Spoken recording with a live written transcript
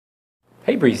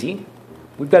Hey, Breezy.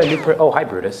 We've got a new oh, hi,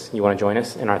 Brutus. You want to join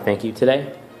us in our thank you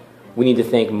today? We need to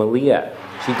thank Melia.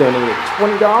 She donated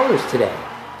 $20 today.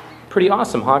 Pretty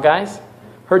awesome, huh, guys?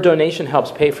 Her donation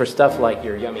helps pay for stuff like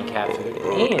your yummy cat food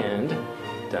and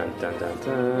dun dun dun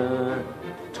dun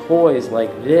toys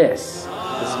like this.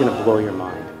 This is gonna blow your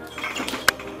mind.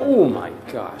 Oh my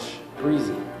gosh,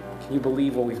 Breezy, can you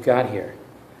believe what we've got here?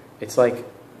 It's like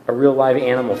a real live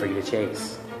animal for you to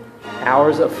chase.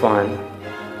 Hours of fun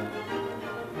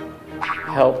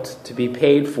helped to be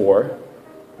paid for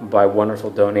by wonderful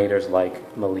donators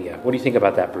like Melia. What do you think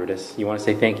about that, Brutus? You want to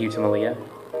say thank you to Melia?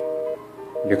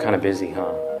 You're kind of busy,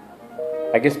 huh?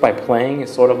 I guess by playing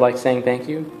is sort of like saying thank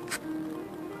you?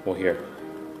 Well, here.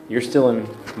 You're still in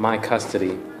my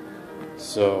custody,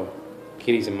 so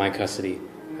kitties in my custody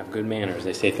have good manners.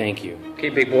 They say thank you. Okay,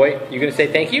 big boy, you gonna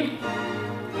say thank you?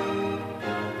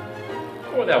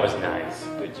 Oh, that was nice.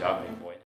 Good job, baby.